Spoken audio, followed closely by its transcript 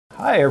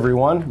Hi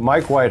everyone,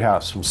 Mike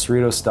Whitehouse from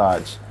Cerritos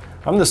Dodge.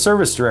 I'm the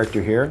service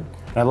director here,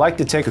 and I'd like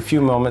to take a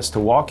few moments to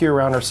walk you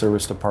around our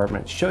service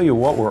department, show you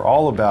what we're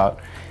all about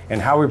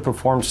and how we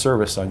perform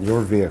service on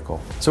your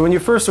vehicle. So when you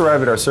first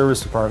arrive at our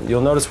service department,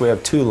 you'll notice we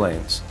have two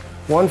lanes.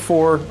 One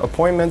for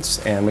appointments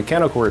and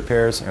mechanical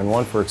repairs, and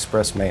one for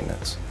express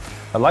maintenance.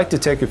 I'd like to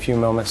take a few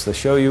moments to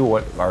show you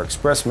what our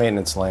express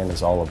maintenance lane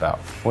is all about.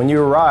 When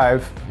you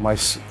arrive, my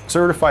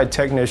certified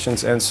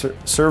technicians and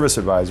service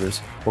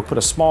advisors will put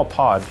a small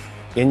pod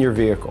in your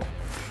vehicle.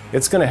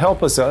 It's going to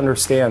help us to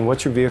understand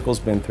what your vehicle's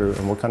been through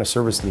and what kind of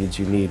service needs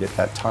you need at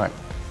that time.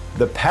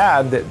 The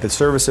pad that the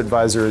service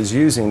advisor is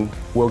using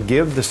will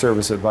give the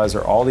service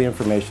advisor all the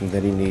information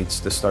that he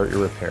needs to start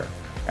your repair.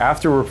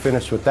 After we're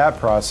finished with that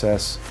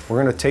process, we're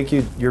going to take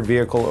your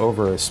vehicle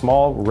over a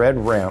small red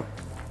ramp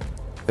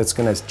that's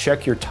going to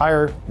check your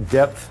tire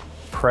depth,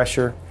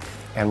 pressure,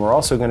 and we're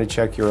also going to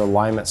check your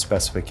alignment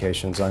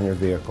specifications on your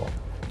vehicle,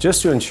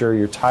 just to ensure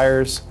your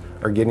tires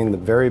are getting the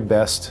very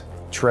best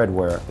tread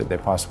wear that they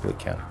possibly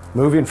can.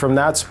 Moving from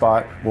that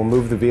spot, we'll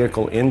move the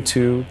vehicle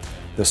into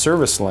the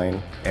service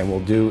lane and we'll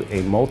do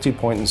a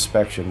multi-point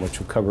inspection, which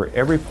will cover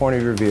every point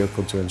of your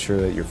vehicle to ensure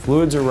that your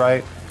fluids are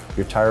right,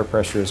 your tire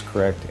pressure is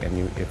correct,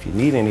 and if you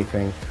need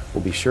anything,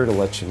 we'll be sure to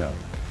let you know.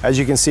 As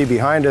you can see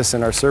behind us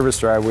in our service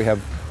drive, we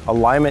have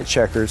alignment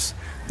checkers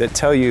that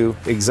tell you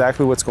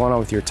exactly what's going on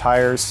with your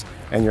tires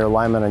and your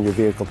alignment on your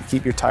vehicle to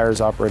keep your tires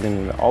operating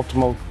in the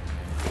optimal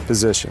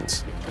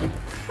positions.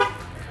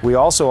 We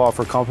also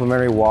offer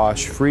complimentary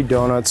wash, free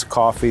donuts,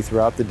 coffee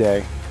throughout the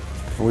day.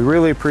 And we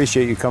really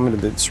appreciate you coming to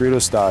the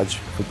Cerritos Dodge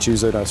and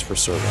choosing us for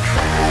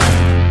service.